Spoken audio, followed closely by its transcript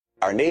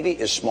Our Navy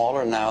is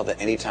smaller now than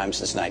any time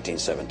since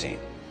 1917.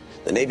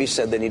 The Navy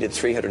said they needed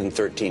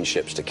 313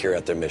 ships to carry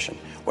out their mission.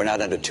 We're now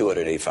down to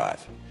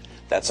 285.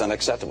 That's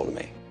unacceptable to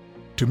me.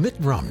 To Mitt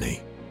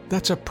Romney,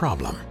 that's a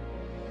problem.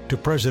 To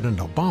President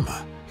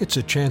Obama, it's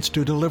a chance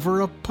to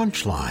deliver a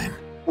punchline.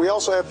 We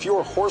also have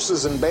fewer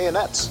horses and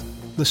bayonets.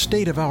 The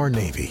state of our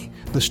Navy,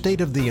 the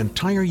state of the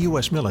entire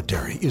U.S.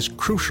 military, is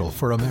crucial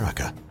for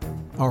America.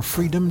 Our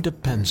freedom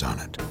depends on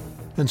it.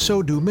 And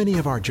so do many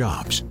of our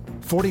jobs,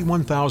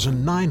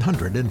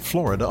 41,900 in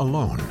Florida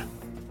alone.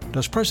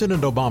 Does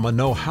President Obama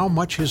know how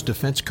much his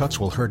defense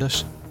cuts will hurt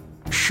us?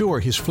 Sure,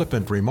 his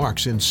flippant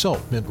remarks insult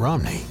Mitt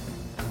Romney.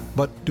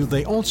 But do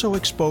they also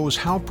expose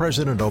how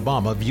President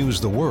Obama views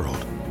the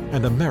world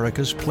and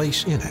America's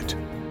place in it?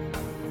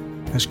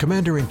 As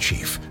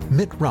Commander-in-Chief,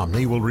 Mitt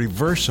Romney will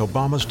reverse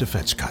Obama's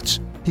defense cuts.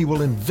 He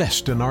will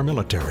invest in our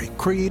military,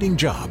 creating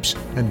jobs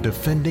and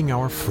defending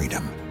our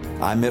freedom.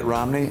 I'm Mitt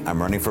Romney.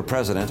 I'm running for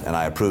president, and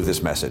I approve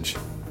this message.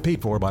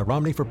 Paid for by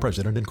Romney for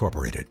President,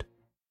 Incorporated.